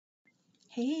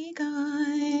Hey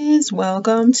guys,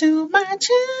 welcome to my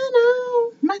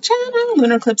channel,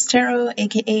 Lunar Eclipse Tarot,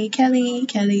 aka Kelly,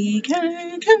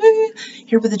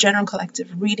 here with a general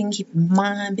collective reading. Keep in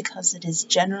mind, because it is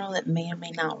general, it may or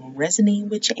may not resonate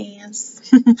with your ass.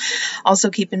 Also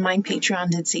keep in mind,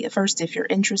 Patreon did see it first. If you're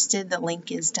interested, the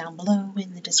link is down below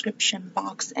in the description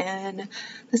box, and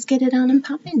let's get it on and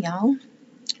popping, y'all.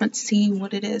 Let's see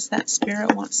what it is that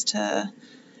Spirit wants to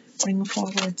bring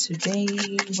forward today.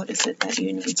 What is it that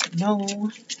you need to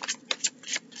know?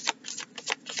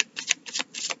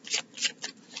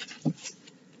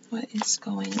 What is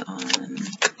going on?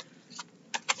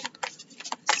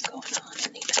 What's going on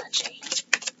in the energy?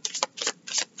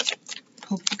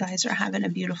 Hope you guys are having a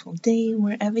beautiful day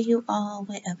wherever you are,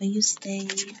 wherever you stay.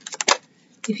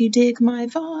 If you dig my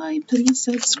vibe, please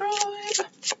subscribe.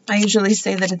 I usually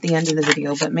say that at the end of the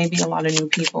video, but maybe a lot of new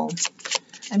people.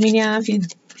 I mean, yeah, if you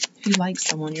like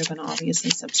someone, you're going to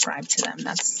obviously subscribe to them.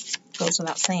 That goes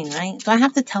without saying, right? Do I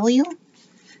have to tell you?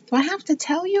 Do I have to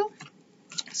tell you?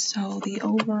 So the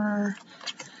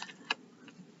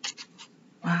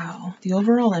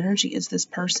overall energy is this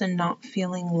person not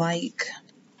feeling like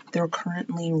they're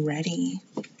currently ready.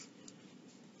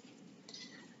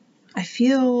 I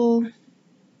feel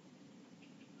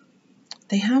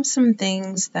they have some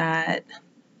things that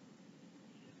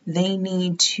they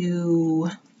need to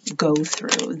go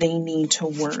through, they need to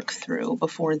work through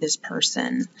before this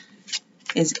person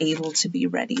is able to be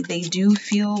ready. They do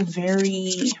feel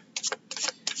very,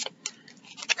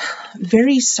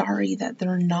 very sorry that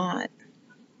they're not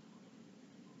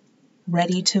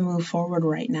ready to move forward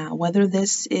right now. Whether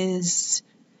this is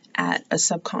at a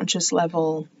subconscious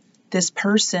level, this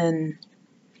person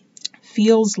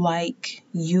feels like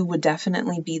you would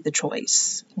definitely be the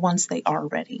choice once they are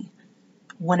ready.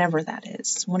 Whenever that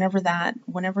is, whenever that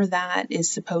is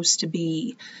supposed to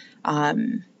be.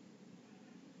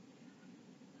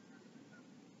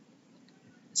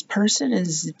 This person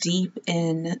is deep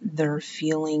in their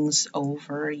feelings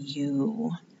over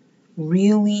you,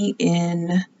 really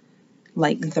in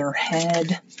like their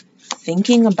head,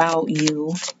 thinking about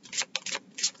you,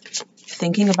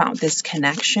 thinking about this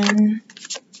connection.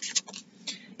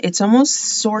 It's almost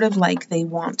sort of like they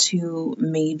want to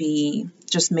maybe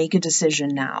just make a decision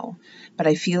now, but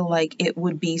I feel like it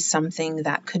would be something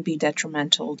that could be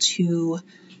detrimental to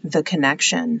the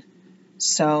connection.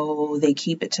 So they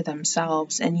keep it to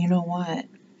themselves. And you know what?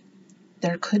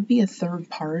 There could be a third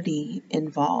party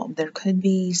involved. There could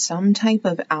be some type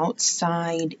of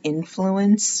outside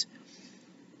influence.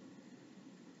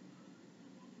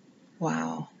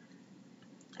 Wow.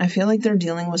 I feel like they're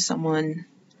dealing with someone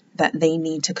that they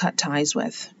need to cut ties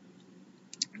with.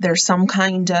 There's some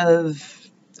kind of,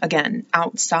 again,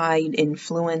 outside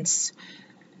influence.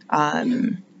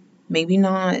 Maybe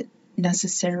not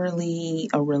necessarily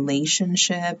a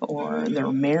relationship or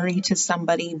they're married to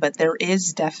somebody, but there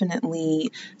is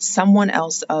definitely someone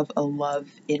else of a love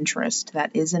interest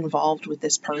that is involved with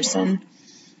this person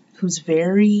who's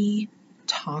very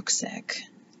toxic.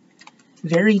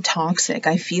 Very toxic.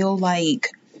 I feel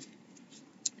like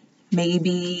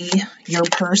maybe your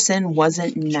person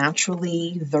wasn't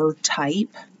naturally their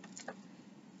type.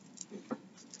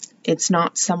 It's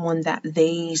not someone that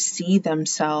they see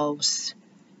themselves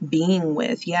being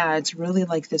with. Yeah, it's really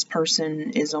like this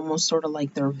person is almost sort of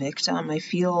like their victim. I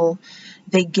feel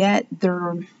they get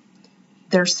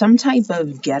there's some type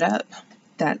of getup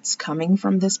that's coming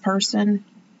from this person,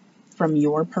 from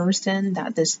your person,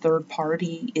 that this third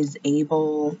party is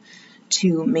able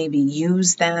to maybe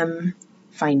use them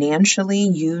financially,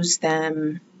 use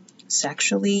them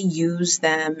sexually, use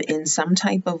them in some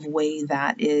type of way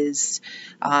that is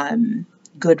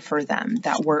good for them,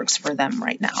 that works for them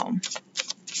right now.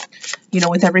 You know,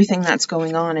 with everything that's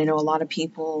going on, I know a lot of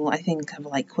people, I think, have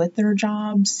like quit their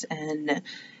jobs, and,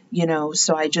 you know,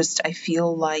 so I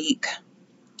feel like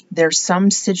there's some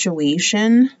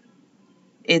situation,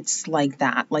 it's like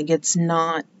that, like it's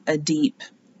not a deep,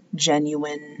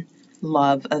 genuine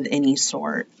love of any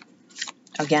sort.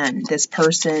 Again, this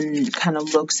person kind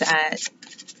of looks at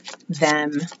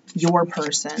them, your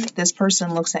person, this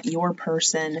person looks at your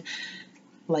person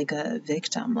like a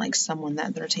victim, like someone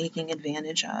that they're taking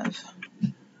advantage of.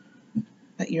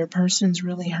 But your person's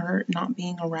really hurt not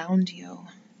being around you.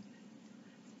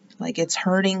 Like it's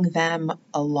hurting them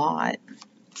a lot.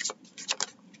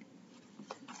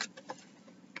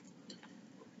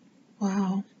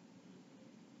 Wow.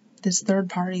 This third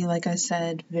party, like I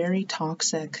said, very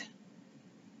toxic.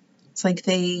 It's like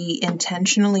they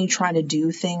intentionally try to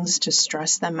do things to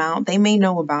stress them out. They may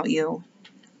know about you.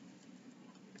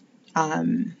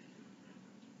 And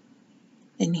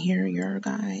here you're a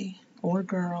guy or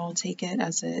girl, take it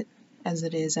as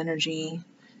it is. Energy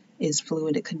is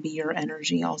fluid. It could be your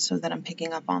energy also that I'm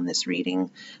picking up on this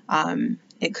reading.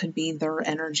 It could be their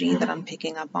energy that I'm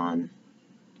picking up on.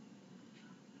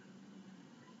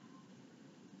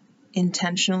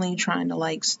 Intentionally trying to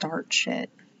like start shit.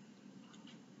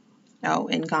 Oh,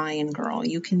 and guy and girl.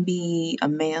 You can be a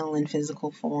male in physical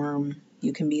form.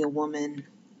 You can be a woman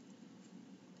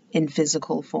in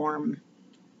physical form.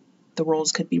 The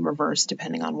roles could be reversed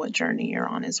depending on what journey you're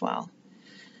on as well.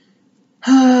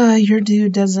 Your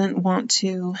dude doesn't want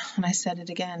to, and I said it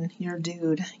again, your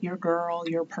dude, your girl,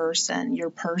 your person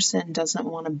doesn't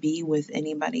want to be with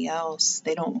anybody else.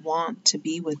 They don't want to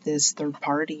be with this third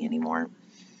party anymore.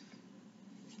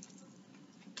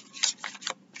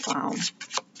 Wow.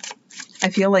 I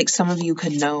feel like some of you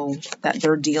could know that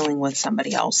they're dealing with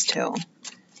somebody else too,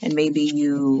 and maybe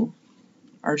you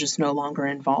are just no longer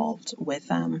involved with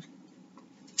them.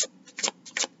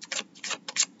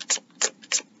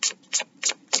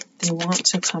 They want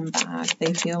to come back.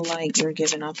 They feel like you're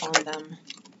giving up on them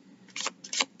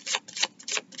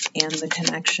and the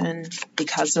connection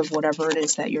because of whatever it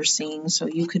is that you're seeing. So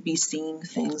you could be seeing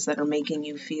things that are making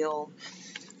you feel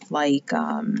like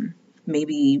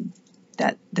maybe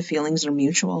that the feelings are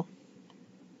mutual.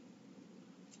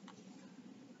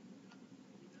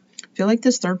 I feel like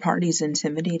this third party is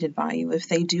intimidated by you. If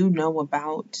they do know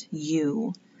about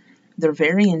you, they're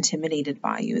very intimidated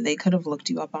by you. They could have looked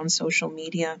you up on social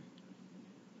media.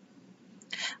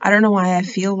 I don't know why I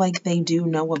feel like they do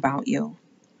know about you.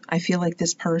 I feel like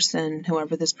this person,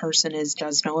 whoever this person is,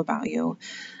 does know about you.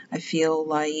 I feel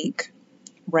like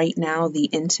right now the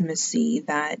intimacy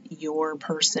that your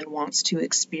person wants to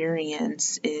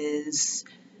experience is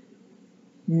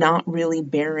not really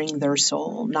bearing their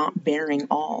soul, not bearing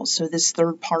all. So this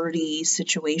third party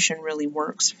situation really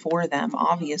works for them.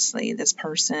 Obviously, this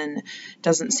person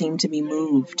doesn't seem to be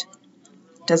moved.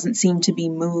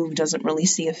 Doesn't really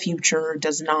see a future,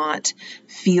 does not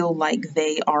feel like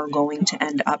they are going to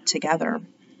end up together.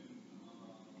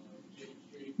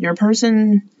 Your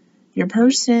person,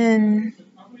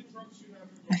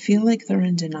 I feel like they're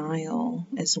in denial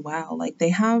as well. Like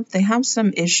they have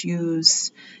some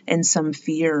issues and some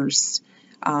fears.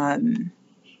 And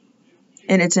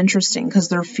it's interesting because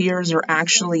their fears are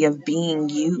actually of being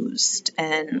used.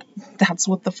 And that's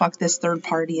what the fuck this third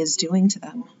party is doing to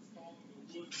them.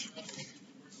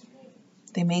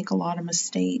 They make a lot of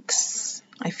mistakes.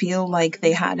 I feel like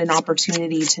they had an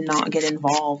opportunity to not get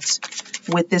involved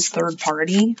with this third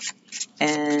party,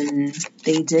 and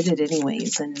they did it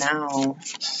anyways, and now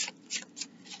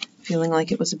feeling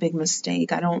like it was a big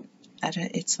mistake.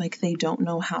 It's like they don't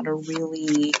know how to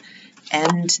really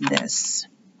end this.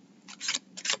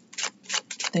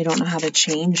 They don't know how to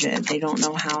change it. They don't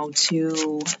know how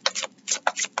to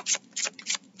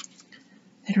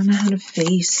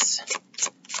face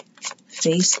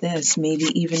this, maybe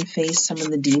even face some of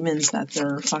the demons that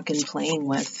they're fucking playing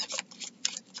with.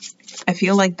 I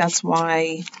feel like that's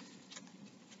why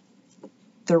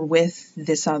they're with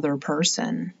this other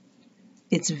person.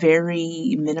 It's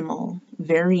very minimal,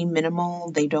 very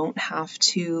minimal. They don't have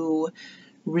to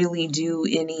really do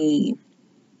any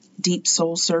deep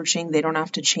soul searching. They don't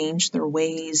have to change their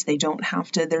ways. They don't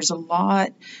have to, there's a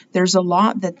lot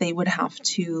that they would have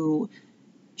to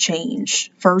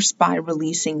change first by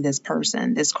releasing this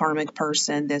person, this karmic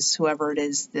person, this whoever it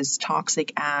is, this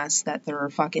toxic ass that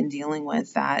they're fucking dealing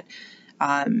with that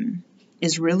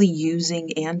is really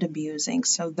using and abusing.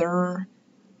 So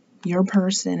your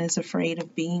person is afraid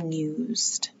of being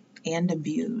used and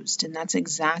abused, and that's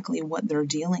exactly what they're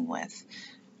dealing with.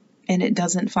 And it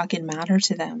doesn't fucking matter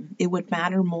to them. It would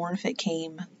matter more if it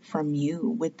came from you.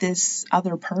 With this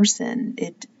other person,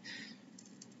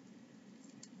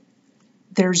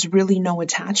 there's really no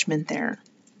attachment there.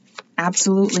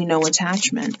 Absolutely no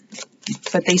attachment.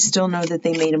 But they still know that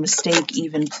they made a mistake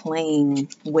even playing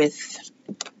with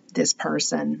this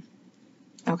person.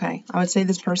 Okay, I would say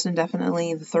this person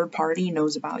definitely, the third party,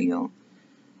 knows about you.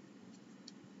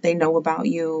 They know about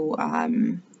you,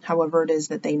 however it is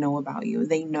that they know about you.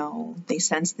 They know. They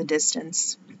sense the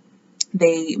distance.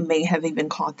 They may have even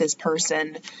caught this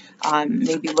person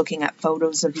maybe looking at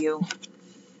photos of you.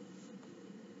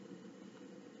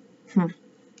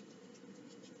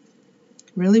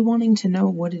 Really wanting to know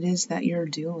what it is that you're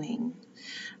doing.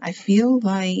 I feel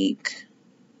like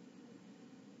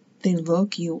they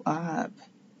look you up.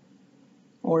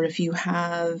 Or if you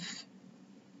have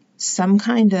some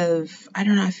kind of, I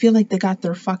don't know, I feel like they got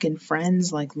their fucking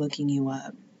friends like looking you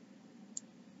up.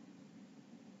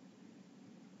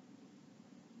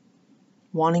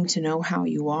 Wanting to know how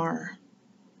you are.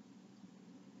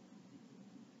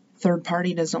 Third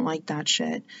party doesn't like that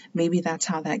shit. Maybe that's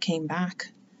how that came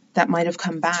back. That might have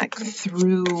come back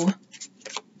through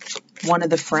one of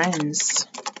the friends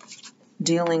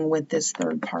dealing with this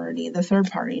third party. The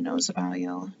third party knows about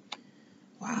you.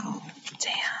 Wow.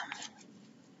 Damn.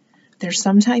 There's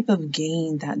some type of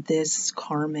gain that this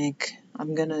karmic,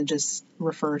 I'm going to just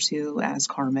refer to as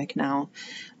karmic now.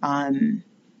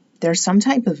 There's some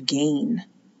type of gain,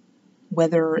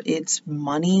 whether it's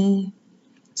money,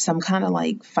 some kind of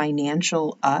like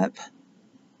financial up.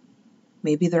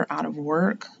 Maybe they're out of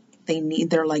work.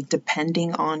 They're like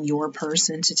depending on your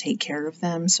person to take care of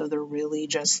them. So they're really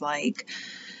just like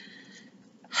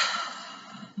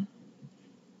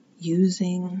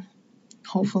using,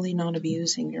 hopefully not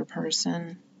abusing your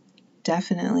person.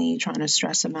 Definitely trying to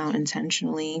stress them out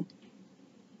intentionally.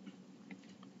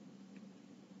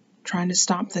 Trying to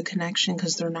stop the connection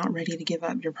because they're not ready to give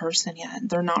up your person yet.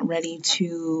 They're not ready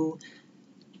to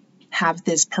have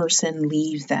this person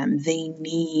leave them. They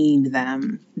need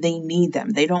them. They need them.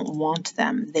 They don't want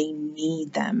them. They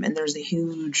need them. And there's a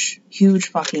huge, huge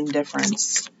fucking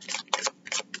difference.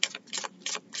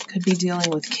 Could be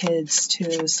dealing with kids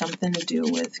too. Something to do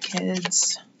with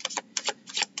kids.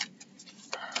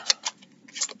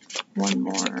 One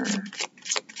more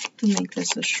to make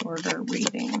this a shorter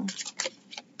reading.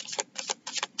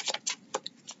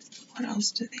 What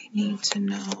else do they need to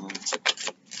know?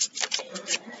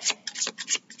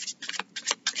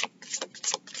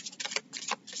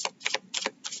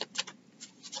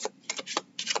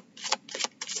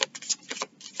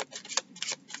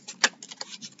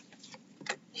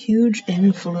 Huge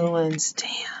influence.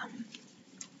 Damn.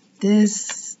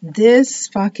 This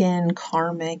fucking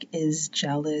karmic is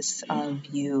jealous of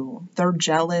you. They're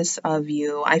jealous of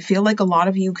you. I feel like a lot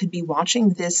of you could be watching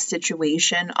this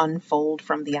situation unfold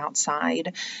from the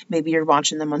outside. Maybe you're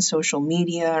watching them on social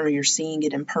media or you're seeing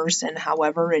it in person.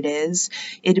 However it is,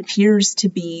 it appears to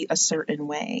be a certain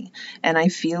way. And I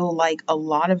feel like a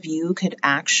lot of you could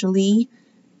actually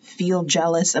feel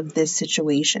jealous of this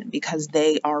situation because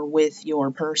they are with your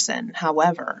person.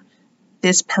 However,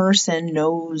 this person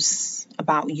knows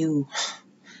about you.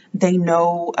 They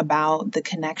know about the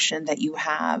connection that you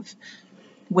have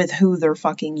with who they're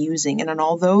fucking using. And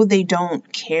although they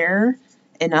don't care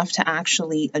enough to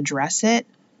actually address it,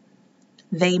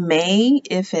 they may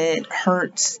if it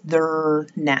hurts their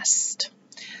nest.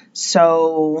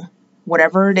 So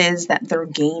whatever it is that they're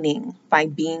gaining by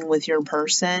being with your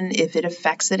person, if it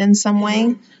affects it in some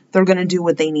way, they're going to do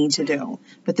what they need to do.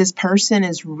 But this person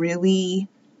is really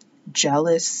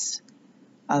jealous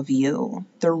of you.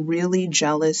 They're really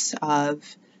jealous of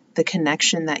the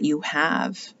connection that you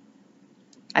have.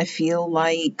 I feel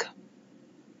like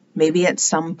maybe at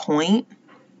some point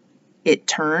it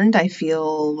turned. I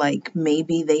feel like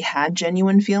maybe they had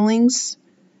genuine feelings,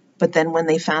 but then when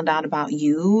they found out about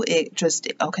you, it just,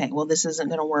 okay, well, this isn't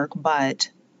going to work, but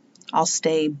I'll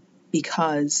stay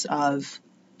because of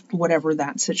whatever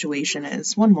that situation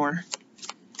is. One more.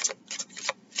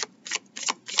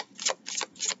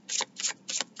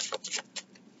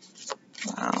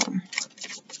 Wow.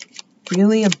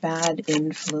 Really a bad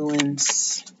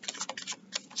influence.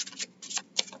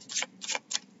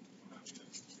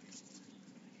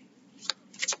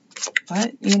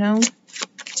 But, you know,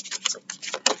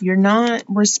 you're not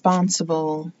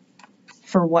responsible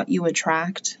for what you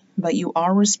attract, but you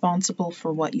are responsible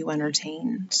for what you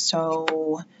entertain.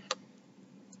 So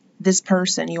this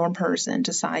person, your person,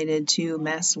 decided to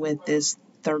mess with this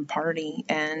third party,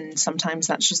 and sometimes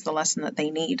that's just the lesson that they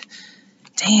need.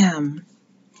 Damn.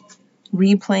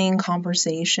 Replaying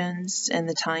conversations and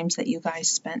the times that you guys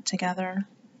spent together.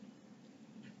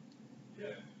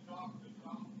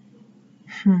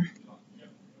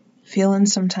 Feeling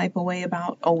some type of way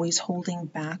about always holding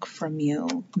back from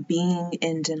you, being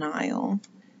in denial,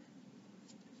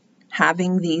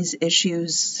 having these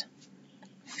issues,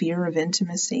 fear of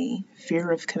intimacy, fear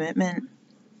of commitment,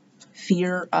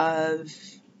 fear of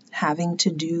having to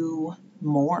do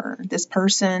more. This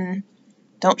person,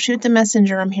 don't shoot the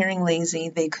messenger, I'm hearing lazy.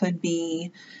 They could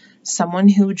be someone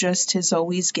who just has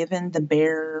always given the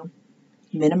bare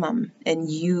minimum,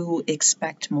 and you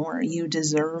expect more. You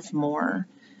deserve more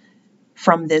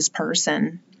from this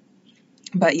person.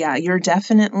 But yeah, you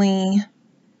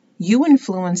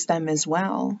influence them as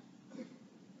well.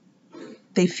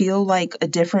 They feel like a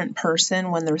different person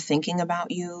when they're thinking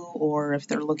about you, or if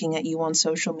they're looking at you on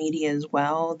social media as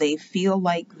well. They feel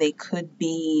like they could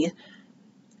be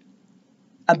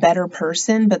a better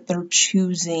person, but they're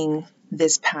choosing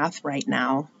this path right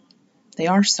now. They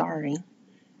are sorry.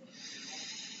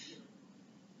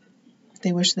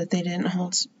 They wish that they didn't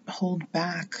hold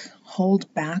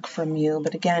back from you.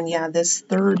 But again, yeah, this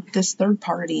third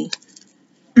party,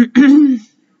 it's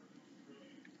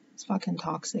fucking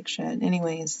toxic shit.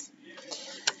 Anyways,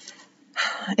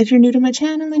 if you're new to my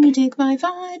channel and you dig my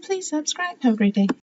vibe, please subscribe. Have a great day.